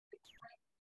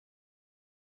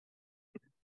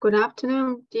Good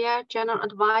afternoon, dear General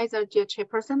Advisor, dear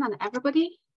Chairperson, and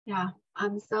everybody. Yeah,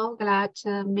 I'm so glad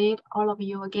to meet all of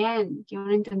you again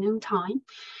during the noontime.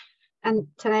 And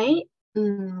today,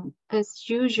 as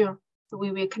usual,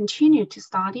 we will continue to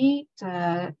study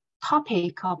the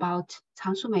topic about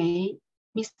Chang Shumei,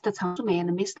 Mr. Chang Shumei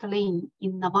and Mr. Lin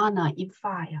in Nirvana in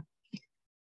Fire.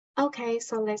 Okay,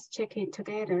 so let's check it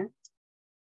together.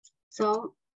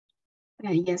 So,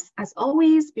 yes, as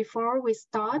always, before we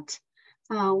start,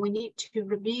 we need to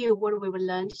review what we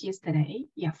learned yesterday,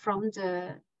 from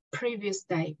the previous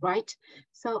day, right?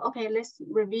 So, okay, let's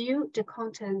review the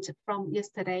content from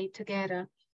yesterday together.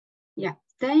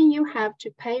 Then you have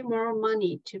to pay more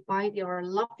money to buy your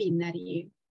laughing at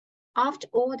you. After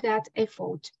all that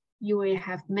effort, you will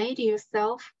have made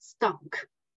yourself stuck,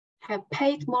 have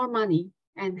paid more money,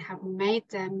 and have made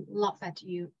them laugh at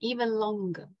you even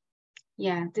longer.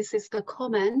 Yeah, this is the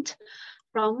comment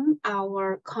from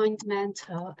our kind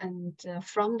mentor, and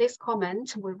from this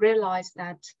comment, we realized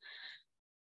that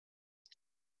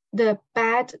the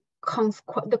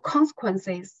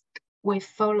consequences we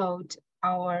followed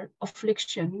our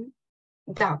affliction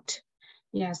doubt.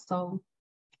 Yeah, so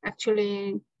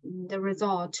actually the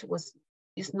result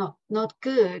is not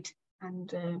good,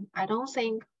 and I don't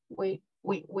think we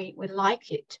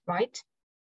like it, right?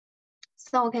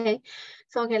 So okay,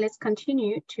 let's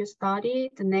continue to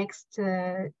study the next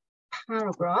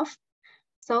paragraph.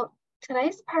 So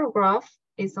today's paragraph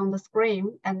is on the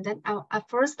screen, and then at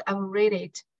first I will read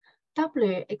it.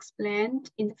 W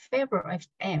explained in favor of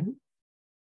M.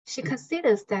 She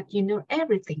considers that you know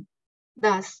everything.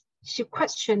 Thus, she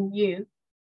questioned you.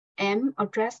 M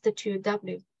addressed to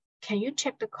W. Can you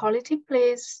check the quality,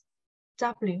 please?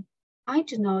 W. I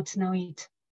do not know it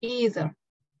either.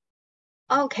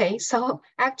 Okay, so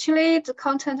actually the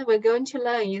content we're going to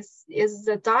learn is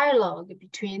the dialogue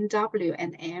between W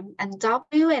and M, and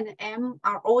W and M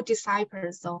are all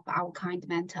disciples of our kind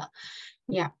mentor.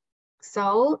 Yeah,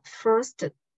 so first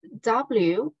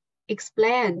W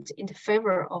explained in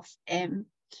favor of M,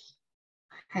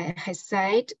 has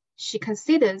said she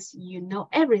considers you know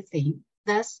everything,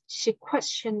 thus she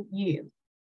questioned you.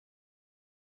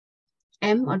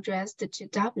 M addressed to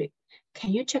W.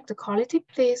 Can you check the quality,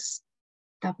 please?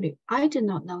 W. I do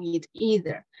not know it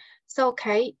either. So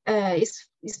okay, it's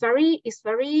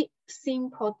very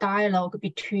simple dialogue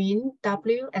between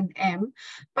W and M,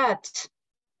 but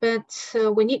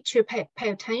we need to pay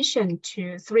attention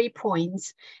to 3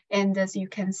 points. And as you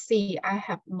can see, I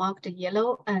have marked the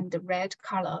yellow and the red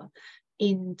color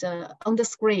on the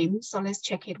screen. So let's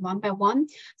check it one by one.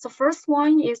 So first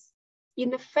one is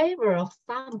in the favor of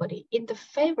somebody, in the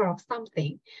favor of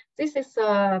something. This is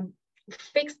a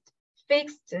fixed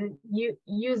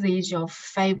usage of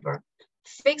favor,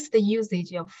 fixed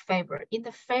usage of favor. In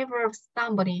the favor of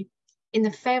somebody, in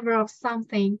the favor of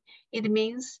something, it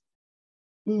means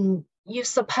you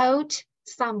support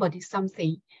somebody,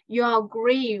 something. You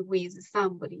agree with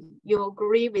somebody, you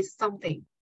agree with something.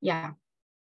 Yeah.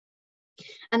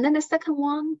 And then the second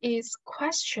one is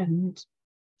questioned.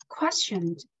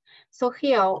 So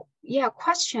here,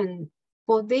 question.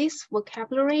 For this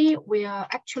vocabulary, we are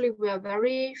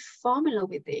very familiar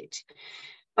with it.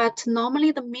 But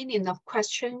normally the meaning of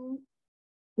question,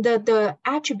 the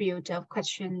attribute of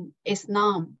question is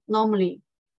noun. Normally,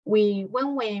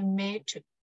 when we meet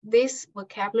this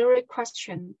vocabulary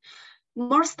question,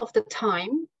 most of the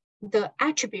time, the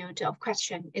attribute of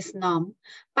question is noun.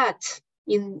 But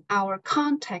in our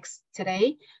context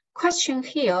today, question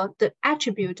here, the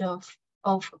attribute of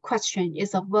question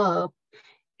is a verb,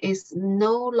 is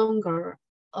no longer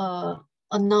a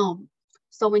noun.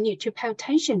 So we need to pay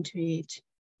attention to it.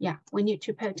 Yeah, we need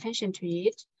to pay attention to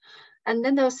it. And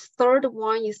then the third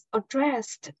one is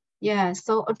addressed. Yeah,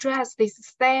 so address is the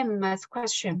same as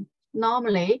question.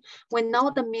 Normally, we know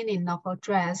the meaning of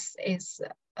address is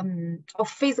a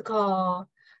physical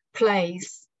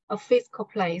place,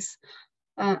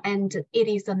 and it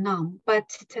is a noun. But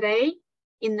today,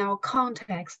 in our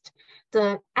context,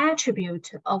 the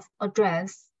attribute of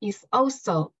address is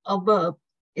also a verb.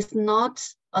 It's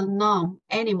not a noun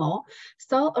anymore.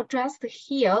 So addressed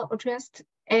here, addressed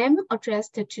M,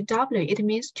 addressed to W, it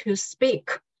means to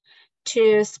speak.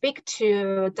 To speak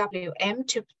to W,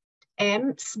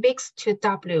 M speaks to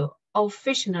W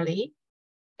officially.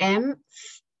 M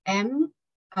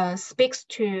speaks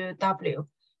to W.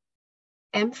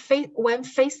 When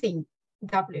facing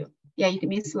W, yeah, it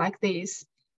means like this.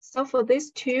 So for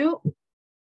these two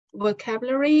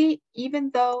vocabulary, even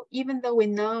though we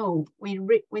know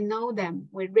them,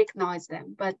 we recognize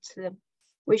them, but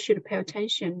we should pay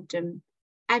attention to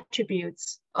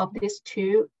attributes of these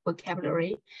two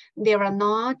vocabulary. There are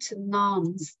not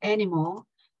nouns anymore.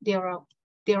 There are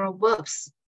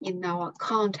verbs in our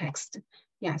context.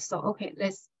 Yeah, so okay,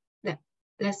 let's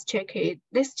check it.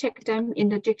 Let's check them in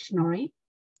the dictionary.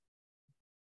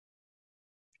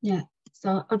 Yeah,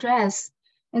 so address,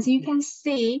 as you can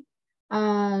see,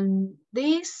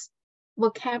 this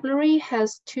vocabulary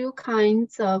has two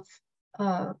kinds of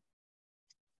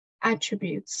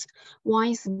attributes. One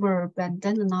is verb and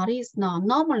then another is noun.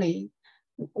 Normally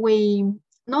we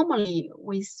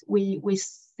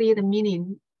see the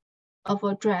meaning of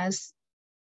address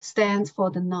stands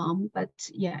for the noun, but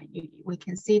yeah, we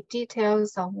can see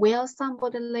details of where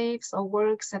somebody lives or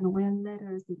works and where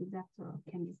letters, etc.,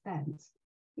 can be sent.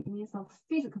 It means a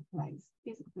physical place.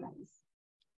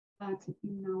 But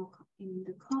in the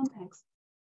context,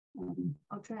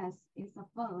 address is a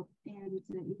verb, and it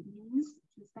means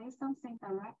to say something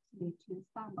directly to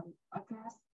somebody.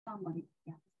 Address somebody.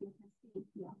 Yeah, you can see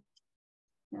here.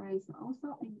 There is also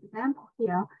an example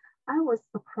here. I was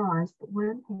surprised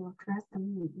when he addressed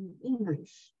me in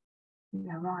English.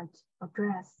 Yeah, right.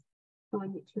 Address. So we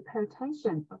need to pay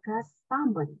attention. Address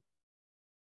somebody.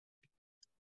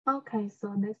 Okay,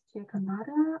 so let's check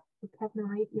another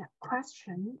vocabulary. Yeah,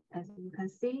 question. As you can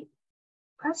see,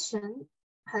 question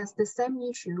has the same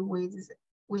issue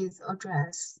with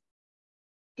address.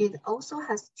 It also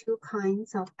has two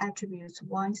kinds of attributes.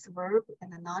 One is verb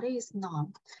and another is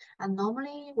noun. And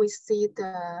normally we see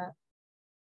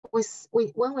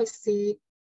when we see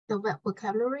the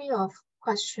vocabulary of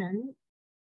question,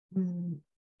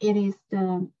 it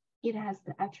has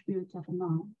the attribute of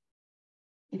noun.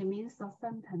 It means a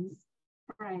sentence,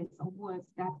 phrase, or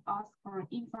words that ask for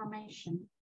information.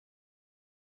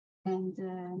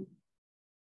 And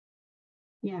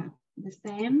yeah, the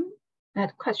same.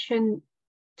 That question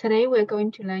today we're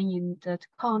going to learn in the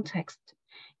context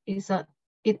is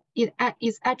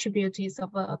its attribute is a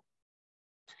verb,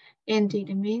 and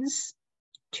it means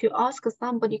to ask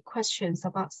somebody questions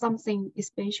about something,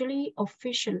 especially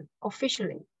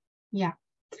officially. Yeah.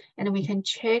 And we can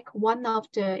check one of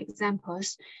the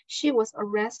examples. She was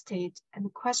arrested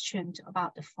and questioned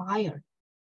about the fire.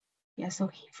 Yeah, so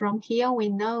from here we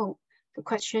know the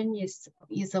question is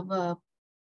a verb.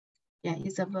 Yeah,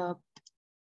 it's a verb.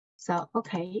 So,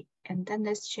 okay, and then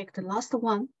let's check the last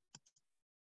one.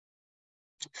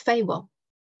 Favor.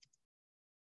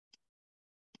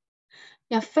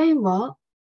 Yeah, favor,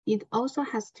 it also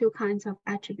has two kinds of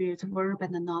attributes, verb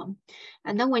and noun.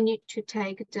 And then we need to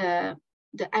take the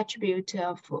attribute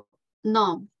of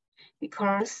noun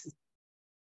because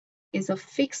it's a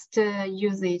fixed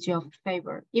usage of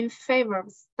favor. In favor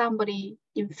of somebody,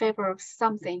 in favor of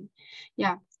something.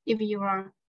 Yeah, if you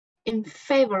are in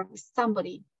favor of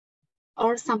somebody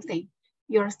or something,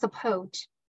 you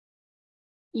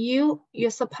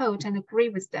support and agree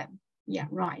with them. Yeah,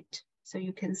 right. So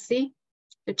you can see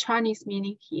the Chinese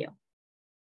meaning here.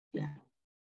 Yeah.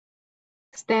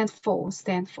 Stand for.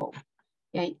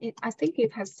 Yeah, I think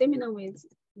it has similar with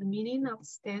the meaning of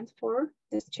stand for.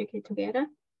 Let's check it together.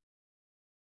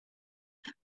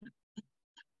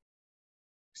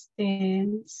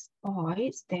 Stand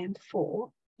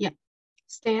for. Yeah.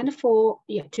 Stand for,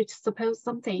 yeah, to suppose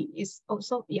something is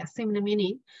also, yeah, similar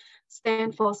meaning.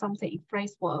 Stand for something,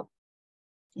 phrase, verb.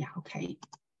 Yeah, okay.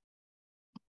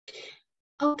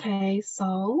 Okay,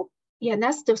 so yeah,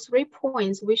 that's the 3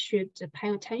 points we should pay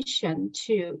attention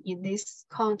to in this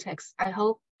context. I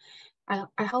hope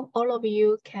all of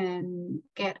you can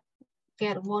get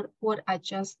what I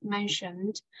just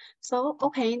mentioned. So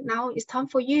okay, now it's time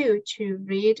for you to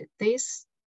read this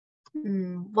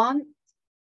one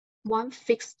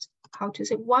fixed, how to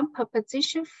say, one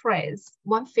preposition phrase,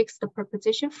 one fixed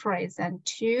preposition phrase, and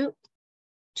two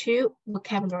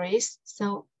vocabularies.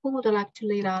 So who would like to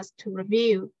lead us to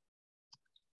review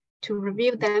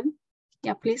them?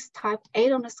 Yeah, please type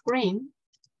 8 on the screen.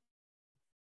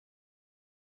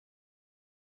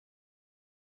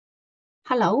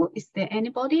 Hello, is there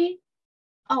anybody?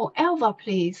 Oh, Elva,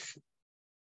 please.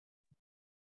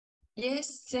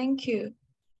 Yes, thank you.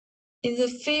 In the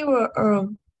favor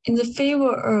of,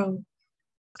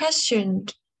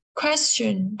 questioned,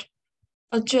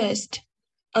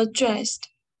 addressed.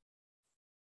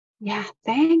 Yeah,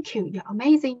 thank you. You're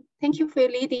amazing. Thank you for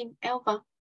leading, Elva.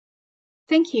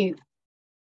 Thank you.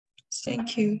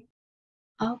 Thank you.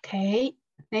 Okay,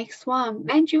 next one.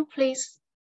 Manju, please.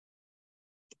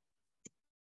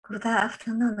 Good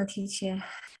afternoon, teacher.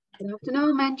 Good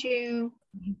afternoon, Manju.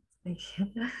 Thank you,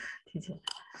 teacher.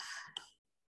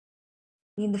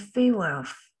 In the favor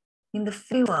of,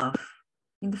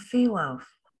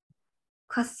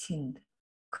 questioned,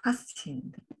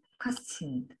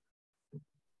 questioned,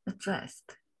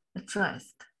 addressed.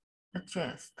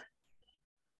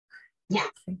 Yeah,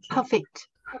 Thank you. perfect.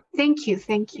 Thank you,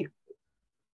 thank you.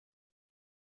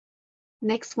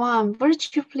 Next one,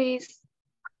 Virtue, please.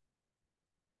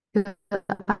 Good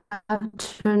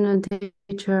afternoon,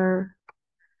 teacher.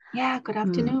 Yeah, good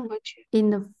afternoon, Virtue. In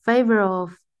the favor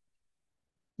of,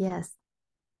 yes,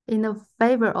 in the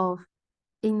favor of,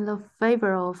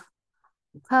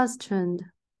 questioned,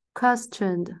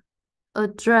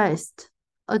 addressed.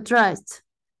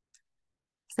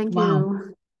 Thank Wow.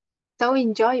 you. So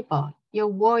enjoyable.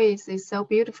 Your voice is so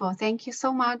beautiful. Thank you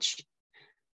so much.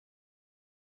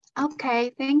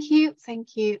 Okay, thank you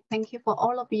for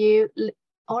all of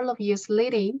you's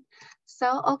leading.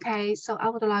 So okay, so I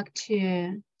would like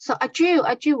to. So Aju,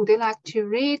 would you like to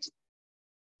read?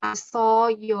 I saw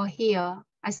you're here.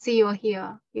 I see you're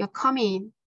here. You're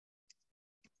coming.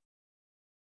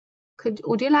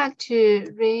 Would you like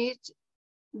to read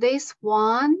this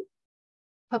one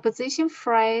preposition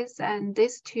phrase and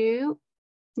these two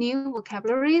new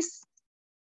vocabularies?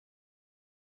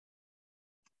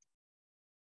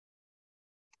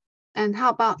 And how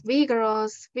about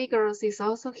vigorous? Vigorous is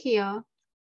also here.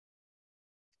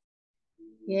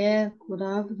 Yeah, good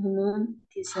afternoon,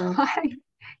 teacher. Hi,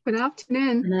 good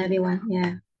afternoon. And everyone,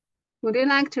 yeah. Would you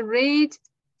like to read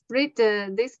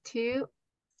these two?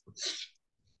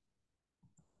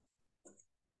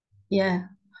 Yeah.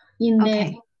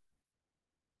 Okay.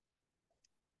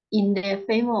 In the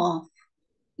favor of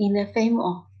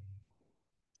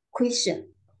questioned,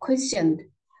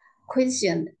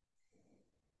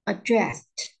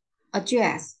 addressed.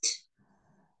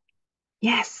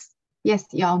 Yes,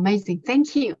 you're amazing.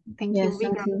 Thank you. Thank Yes, you,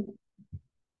 thank Vigor. you.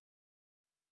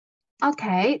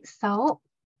 Okay, so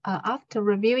after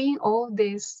reviewing all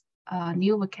these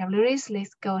new vocabularies,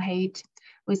 let's go ahead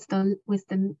with the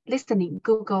listening,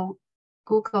 Google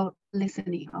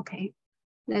listening. Okay,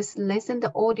 let's listen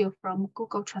the audio from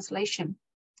Google Translation.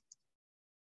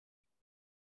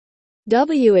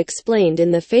 W explained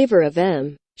in the favor of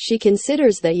M. She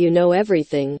considers that you know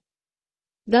everything.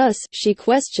 Thus, she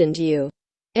questioned you.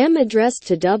 M addressed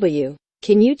to W.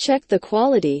 Can you check the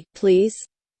quality, please?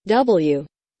 W.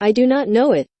 I do not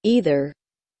know it, either.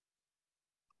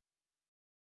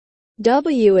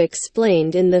 W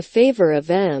explained in the favor of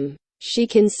M. She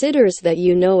considers that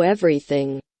you know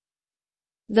everything.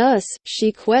 Thus,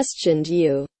 she questioned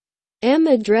you. M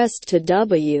addressed to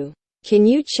W. Can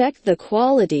you check the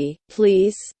quality,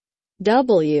 please?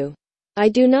 W. I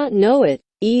do not know it,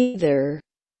 either.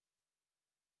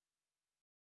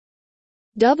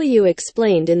 W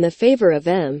explained in the favor of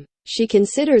M. She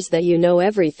considers that you know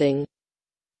everything.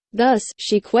 Thus,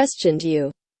 she questioned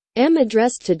you. M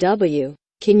addressed to W.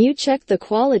 Can you check the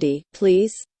quality,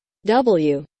 please?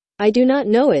 W. I do not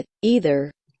know it,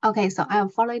 either. Okay, so I'll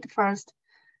follow it first.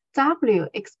 W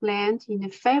explained in the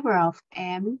favor of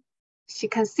M. She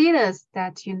considers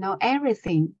that you know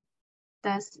everything.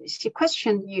 Thus, she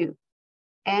questioned you.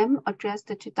 M addressed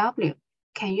to W.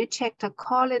 Can you check the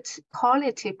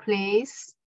quality,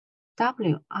 please?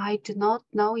 W. I do not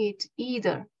know it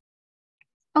either.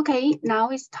 Okay, now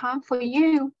it's time for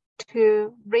you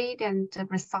to read and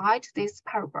recite this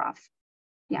paragraph.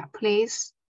 Yeah,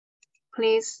 please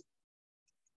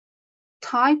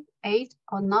type 8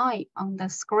 or 9 on the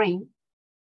screen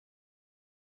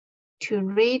to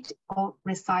read or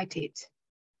recite it.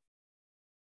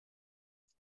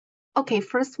 Okay,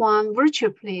 first one,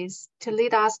 Virtue, please, to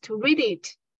lead us to read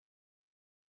it.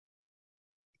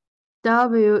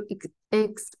 W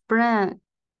explained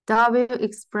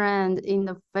in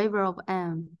the favor of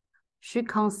M. She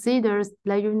considers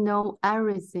that you know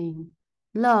everything.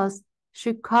 Thus,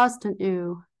 she questioned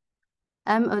you.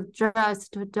 M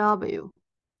addressed to W.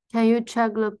 Can you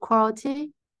check the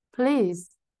quality, please?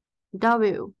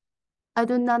 W. I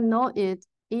do not know it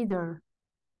either.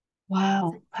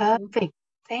 Wow, perfect.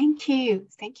 Thank you.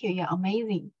 You're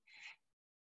amazing.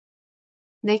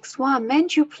 Next one,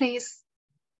 Manju, please.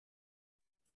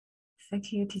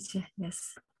 Thank you, teacher.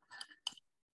 Yes.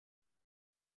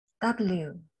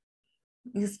 W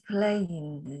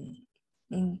explained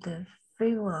in the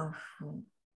favor of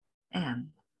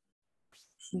M.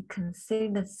 She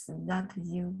considers that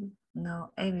you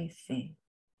know everything.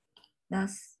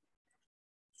 Thus,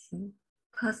 she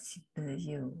questioned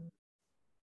you.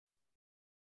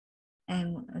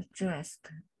 M addressed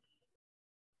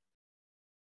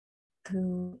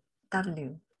to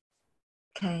W.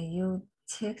 Can you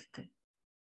check the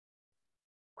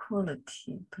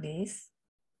quality, please?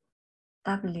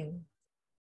 W.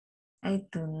 I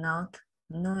do not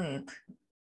know it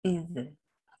either.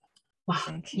 Wow,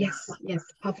 Thank you. yes,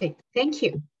 perfect. Thank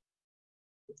you.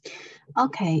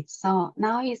 Okay, so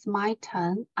now it's my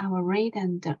turn. I will read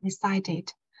and recite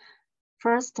it.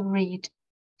 First read.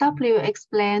 W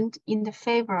explained in the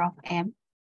favor of M.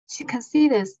 She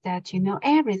considers that you know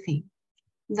everything.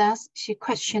 Thus, she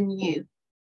questioned you.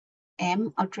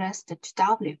 M addressed to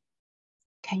W.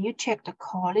 Can you check the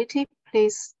quality,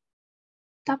 please?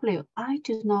 W, I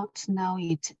do not know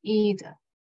it either.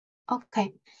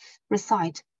 Okay,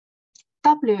 recite.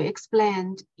 W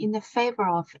explained in the favor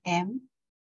of M.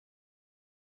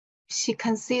 She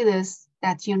considers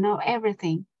that you know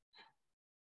everything.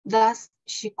 Thus,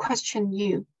 she questioned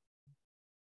you.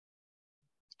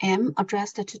 M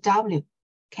addressed to W.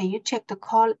 Can you check the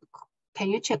quality,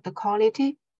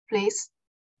 please?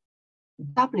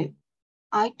 W.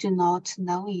 I do not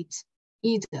know it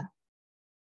either.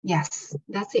 Yes,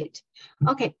 that's it.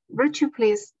 Okay, Virtue,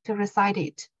 please to recite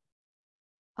it.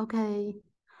 Okay.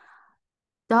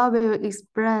 W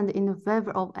explained in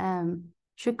favor of M.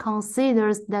 She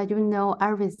considers that you know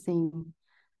everything.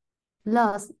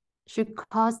 Thus, she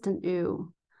questioned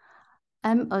you.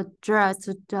 M addressed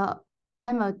to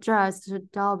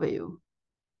W.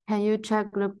 Can you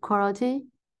check the quality,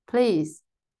 please?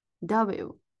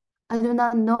 W. I do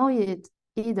not know it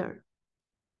either.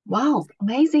 Wow,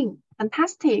 amazing,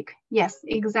 fantastic. Yes,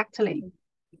 exactly.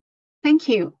 Thank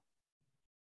you.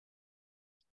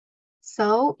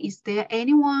 So, is there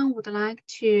anyone would like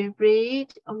to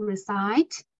read or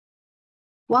recite?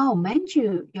 Wow,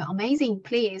 Manju, you're amazing.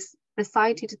 Please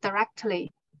recite it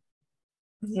directly.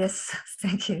 Yes,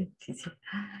 thank you, teacher.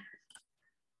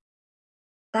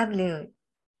 W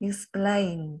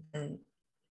explained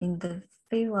in the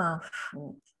favor of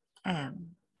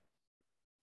M.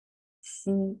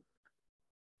 She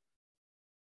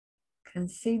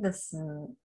considers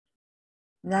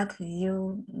that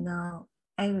you know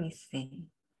everything.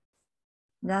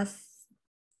 That's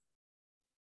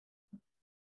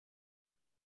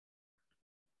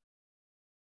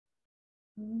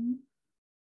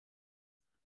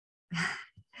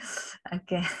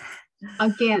again.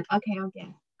 Again.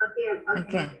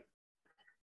 Again.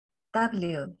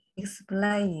 W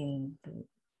explained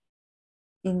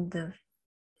in the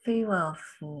favor of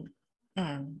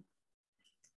M.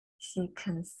 She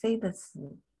considers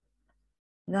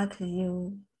that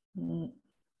you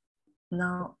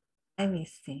know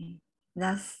everything.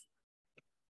 Thus,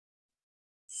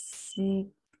 she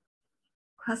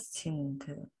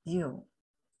questioned you.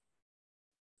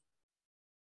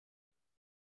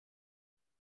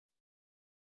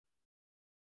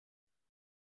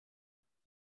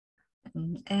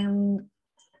 And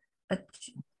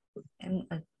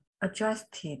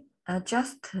adjusted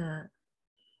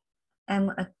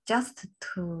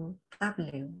to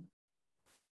W.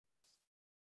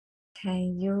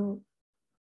 Can you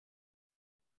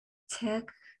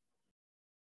check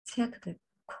the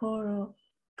color,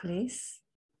 please?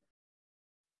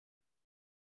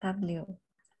 W.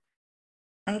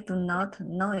 I do not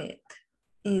know it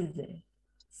either.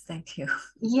 Thank you.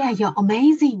 Yeah, you're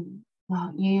amazing.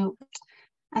 Well,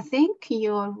 I think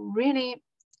you're really,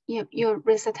 your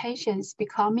recitation is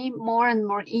becoming more and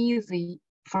more easy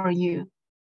for you.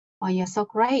 Oh, you're so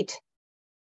great.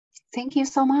 Thank you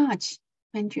so much,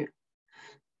 Manju.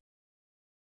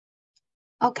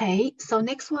 Okay, so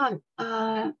next one.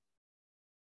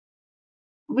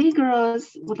 We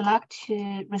girls would like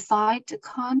to recite the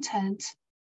content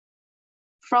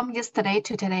from yesterday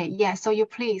to today. Yeah, so you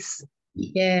please.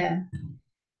 Yeah.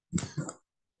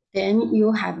 Then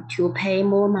you have to pay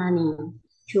more money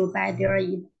to buy their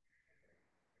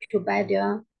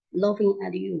laughing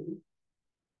at you.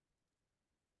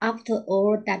 After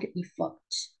all that effort,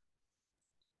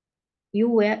 you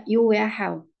will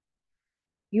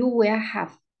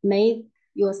have made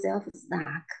yourself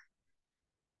stuck.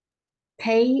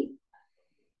 Have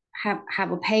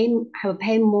pay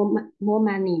more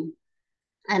money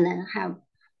and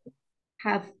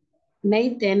have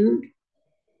made them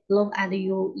look at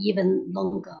you even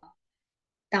longer.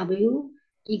 W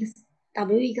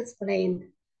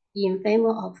explained in favor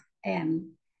of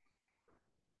M.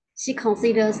 She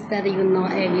considers that you know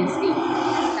everything.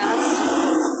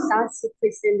 Thus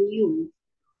question you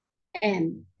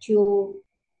and to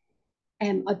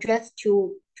address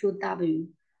to W.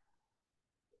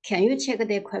 Can you check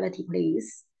their quality,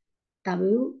 please?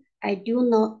 W, I do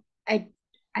not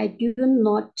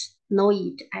know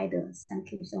it either.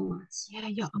 Thank you so much. Yeah,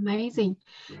 you're amazing.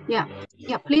 Yeah,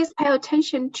 please pay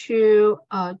attention to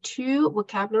two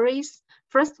vocabularies.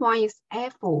 First one is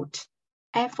effort.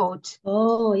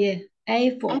 Oh, yeah,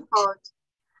 effort.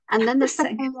 And then the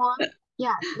second one,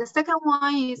 the second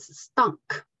one is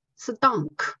stunk.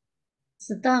 Stunk.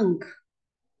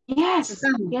 Yes.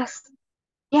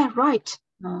 Yeah, right.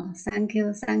 Oh, thank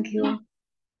you, thank you. Yeah.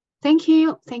 Thank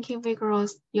you,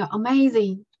 Vigorous. You're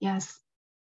amazing. Yes.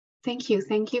 Thank you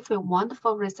for your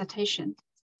wonderful recitation.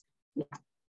 Yeah.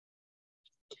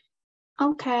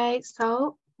 Okay,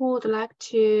 so who would like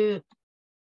to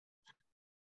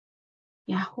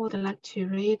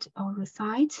read or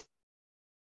recite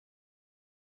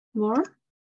more?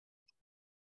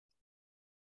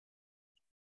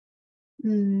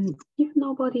 If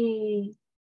nobody,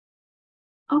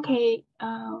 okay,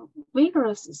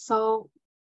 Vigorous. So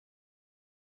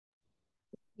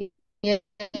Yeah,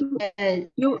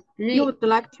 you would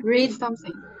like to read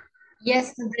something?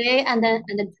 yesterday and then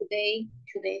today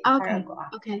Okay,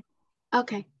 paragraph.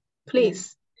 okay,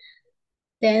 please.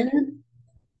 Then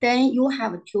you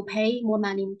have to pay more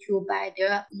money to buy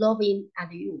their loving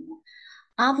at you.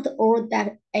 After all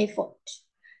that effort,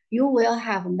 you will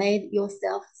have made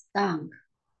yourself stunk,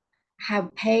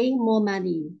 have paid more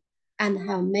money, and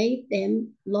have made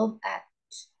them love at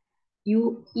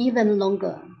you even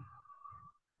longer.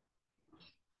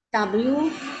 W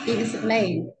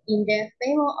explained in their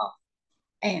favor of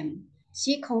M.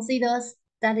 She considers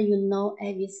that you know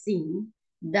everything.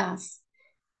 Thus,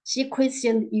 she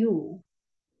questioned you.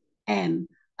 M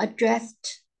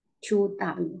addressed to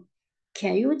W.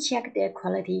 Can you check their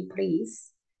quality,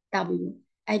 please? W.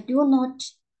 I do not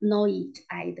know it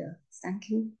either. Thank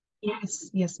you.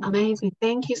 Yes, amazing.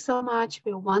 Thank you so much for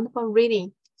your wonderful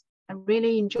reading. I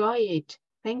really enjoy it.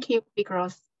 Thank you,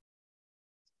 Vigorous.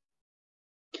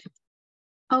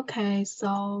 Okay,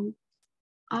 so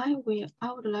I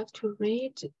would like to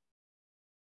read.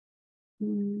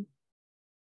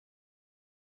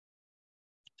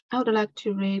 I would like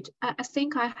to read. I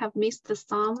think I have missed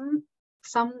some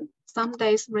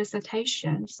days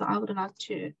recitation, so I would like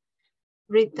to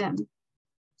read them. I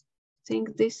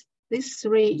think these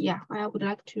three. Yeah, I would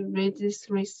like to read these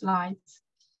 3 slides.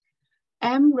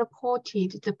 M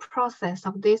reported the process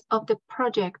of the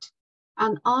project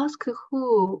and asked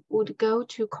who would go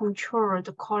to control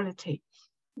the quality.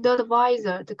 The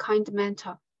advisor, the kind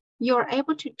mentor, you're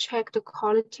able to check the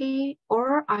quality,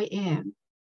 or I am.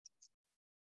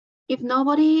 If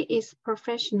nobody is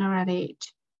professional at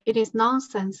it, it is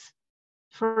nonsense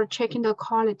for checking the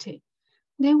quality.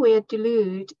 They will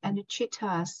delude and cheat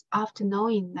us after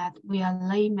knowing that we are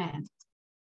laymen.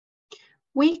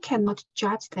 We cannot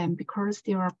judge them because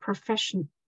they are professional,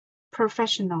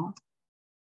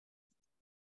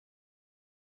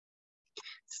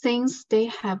 since they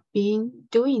have been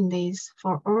doing this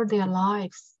for all their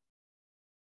lives.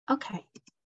 Okay,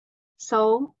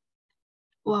 so,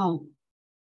 wow,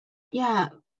 yeah,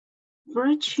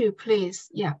 Virtue, please,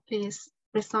 please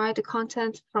recite the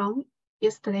content from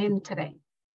yesterday and today.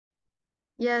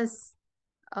 Yes,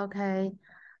 okay.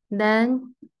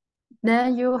 Then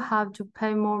you have to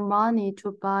pay more money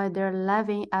to buy their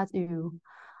laughing at you.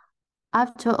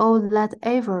 After all that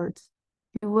effort,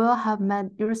 you will have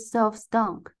made yourself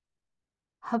stunk,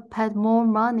 have paid more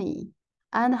money,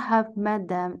 and have made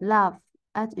them laugh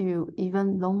at you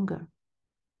even longer.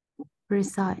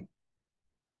 Recite.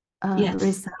 Yes,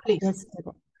 recite please.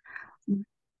 yesterday.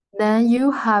 Then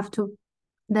you have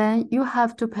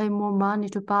to pay more money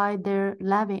to buy their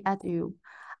laughing at you.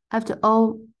 After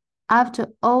all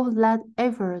that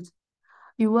effort,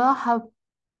 you will have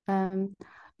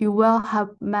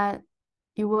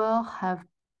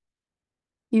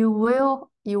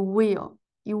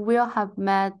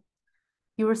made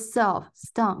yourself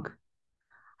stunk,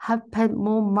 have paid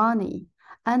more money,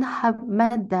 and have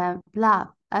made them laugh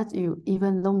at you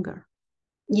even longer.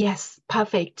 Yes,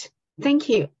 perfect. Thank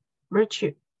you,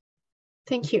 Virtue.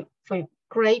 Thank you for your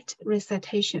great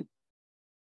recitation.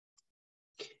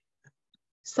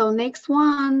 So next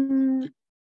one,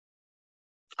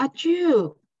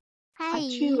 Aju. Hi.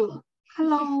 Aju,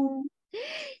 hello.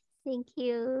 Thank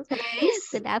you. Today's?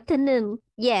 Good afternoon.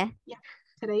 Yeah.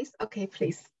 Today's, okay,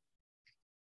 please.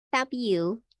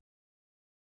 W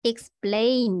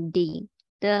explained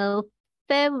the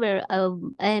favor of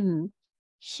M.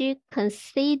 She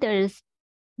considers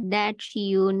that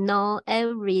you know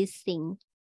everything.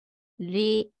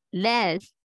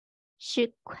 Less,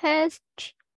 she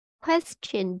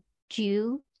questioned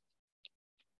you.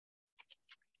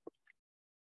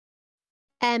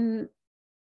 M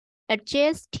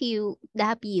addressed to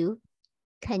W.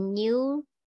 Can you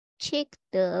check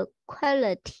the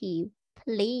quality,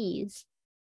 please?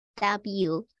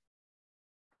 W.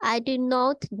 I do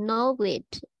not know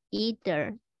it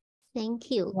either. Thank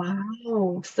you.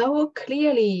 Wow, so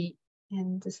clearly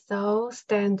and so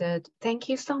standard. Thank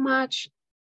you so much,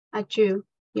 Aju.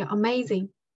 You're amazing.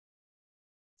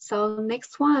 So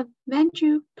next one,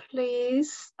 Manju,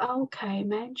 please. Okay,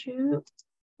 Manju.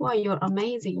 Well, you're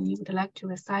amazing. You would like to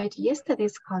recite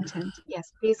yesterday's content.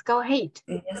 Yes, please go ahead.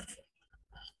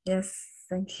 Yes,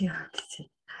 thank you, teacher.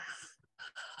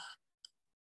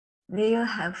 They'll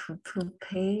have to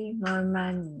pay more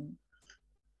money.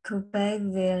 Too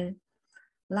bad they'll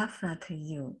laugh at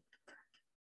you.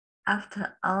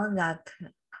 After all that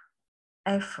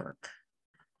effort,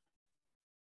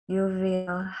 you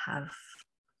will have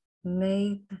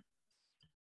made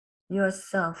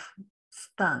yourself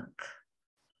stunk,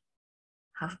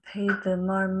 have paid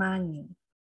more money,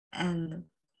 and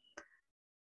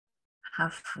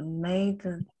have made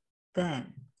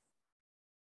them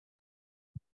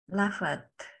laugh at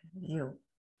you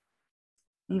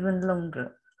even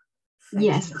longer.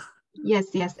 Thank you.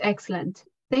 Yes, excellent.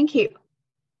 Thank you.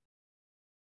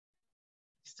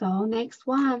 So next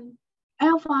one,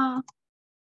 Alpha.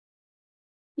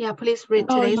 Yeah, please read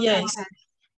today's yes. content.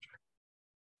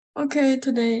 Okay,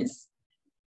 today's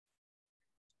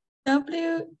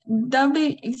W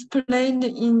explained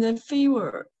in the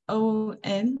favor of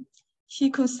M. She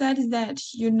considered that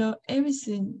you know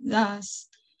everything. Thus,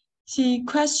 she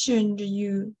questioned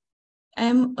you.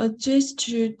 M addressed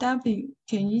to W.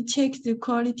 Can you check the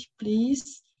quality,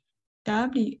 please?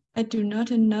 W. I do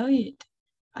not know it.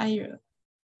 Ira.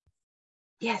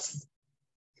 Yes.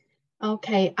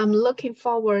 Okay, I'm looking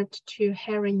forward to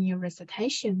hearing your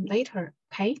recitation later,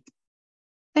 okay?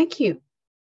 Thank you.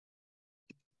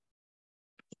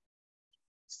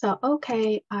 So,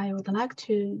 okay, I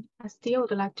still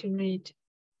would like to read.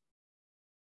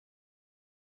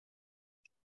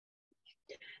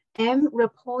 M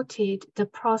reported the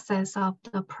process of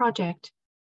the project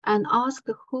and asked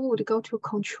who would go to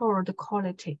control the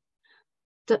quality.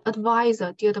 The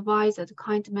advisor, the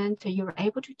kind mentor, you're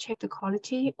able to check the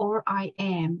quality, or I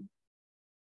am.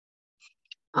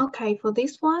 Okay, for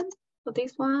this one,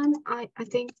 I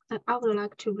think I would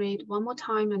like to read one more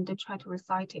time and then try to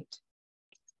recite it.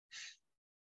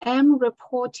 M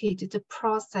reported the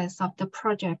process of the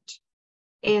project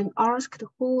and asked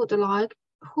who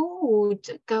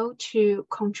would go to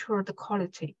control the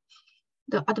quality.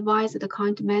 The advisor, the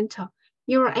kind mentor,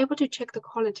 you are able to check the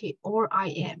quality, or I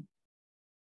am.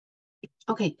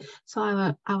 Okay, so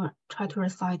I will try to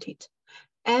recite it.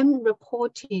 M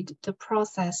reported the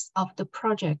process of the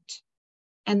project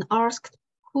and asked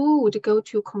who would go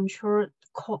to control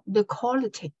the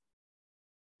quality.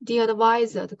 The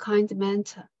advisor, the kind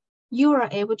mentor, you are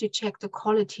able to check the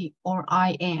quality, or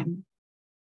I am.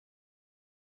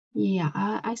 Yeah,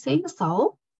 I think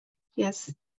so.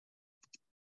 Yes.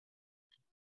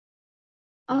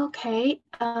 Okay.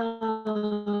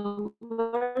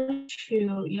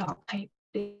 Virtue, yeah, okay,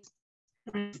 please.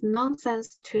 There's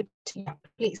nonsense to, yeah,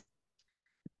 please.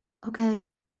 Okay.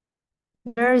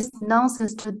 There is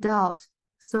nonsense to doubt.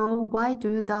 So why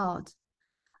do you doubt?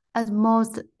 At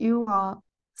most, you are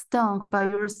stung by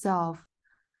yourself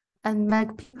and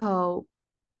make people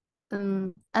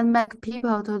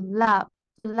to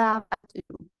laugh at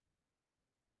you.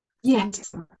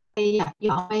 Yes. Yeah,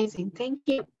 you're amazing. Thank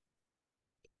you.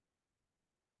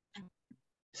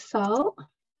 So,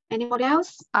 anybody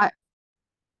else?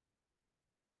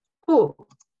 Who?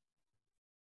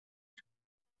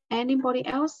 Anybody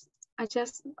else? I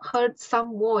just heard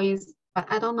some voice, but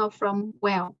I don't know from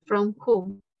where, from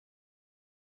whom.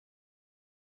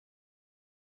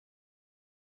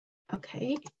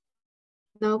 Okay.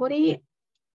 Nobody?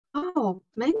 Oh,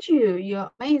 Manju,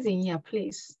 you're amazing. Yeah,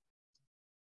 please.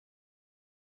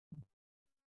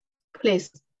 Please,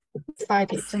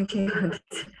 cite it. Thank you.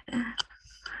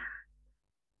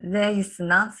 There is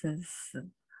nonsense.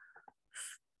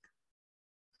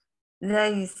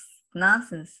 There is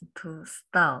nonsense to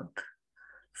start.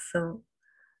 So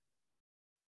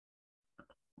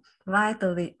why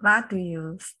do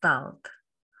you start?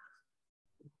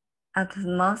 At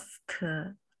most,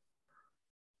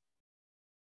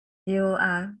 you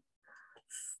are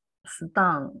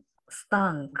stung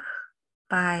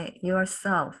by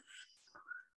yourself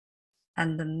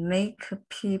and make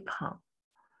people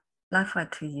laugh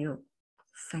at you.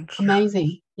 Thank you.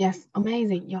 Amazing. Yes,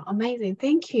 amazing. You're amazing.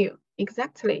 Thank you.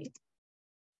 Exactly.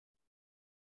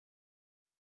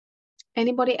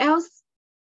 Anybody else?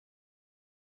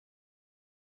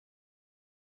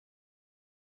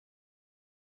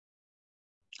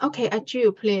 Okay,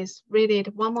 Aju, please read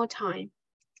it one more time.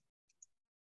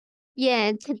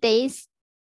 Yeah, today's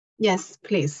Yes,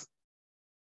 please.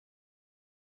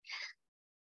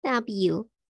 W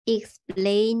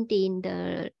explained in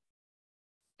the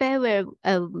favor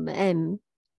of M.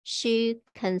 She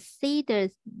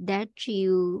considers that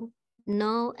you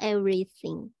know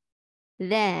everything.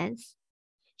 Thus,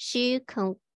 she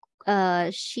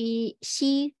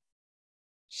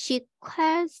She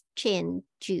questioned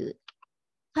you.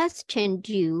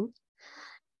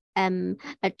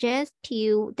 Addressed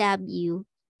to W.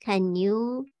 Can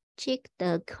you check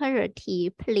the quality,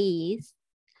 please?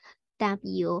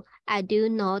 W. I do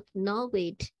not know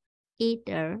it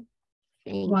either.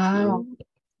 Thank Wow. you.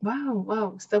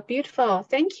 Wow, so beautiful.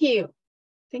 Thank you.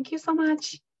 Thank you so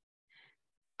much.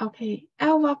 Okay,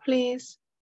 Elva, please.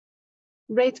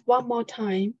 Read one more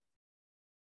time.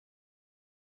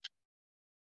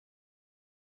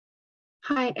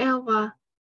 Hi, Elva.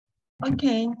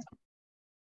 Okay.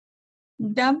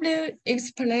 W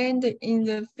explained in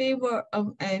the favor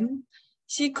of M.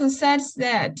 She concedes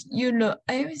that you know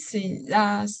everything.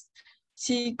 Thus,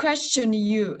 she questioned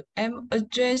you. M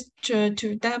addressed her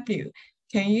to W.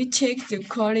 Can you check the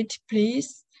quality,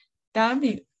 please?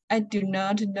 W. I do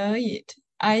not know it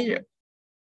either.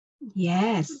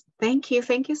 Yes, thank you.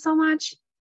 Thank you so much,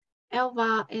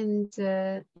 Elva. And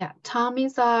yeah, time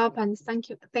is up. And thank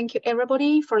you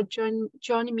everybody for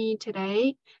joining me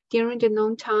today during the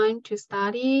noon time to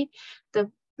study the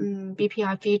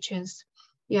BPI features.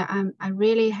 Yeah, I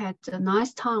really had a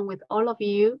nice time with all of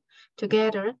you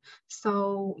together.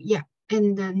 So yeah,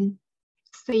 and then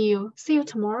see you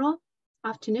tomorrow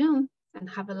afternoon and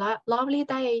have a lovely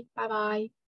day. Bye bye.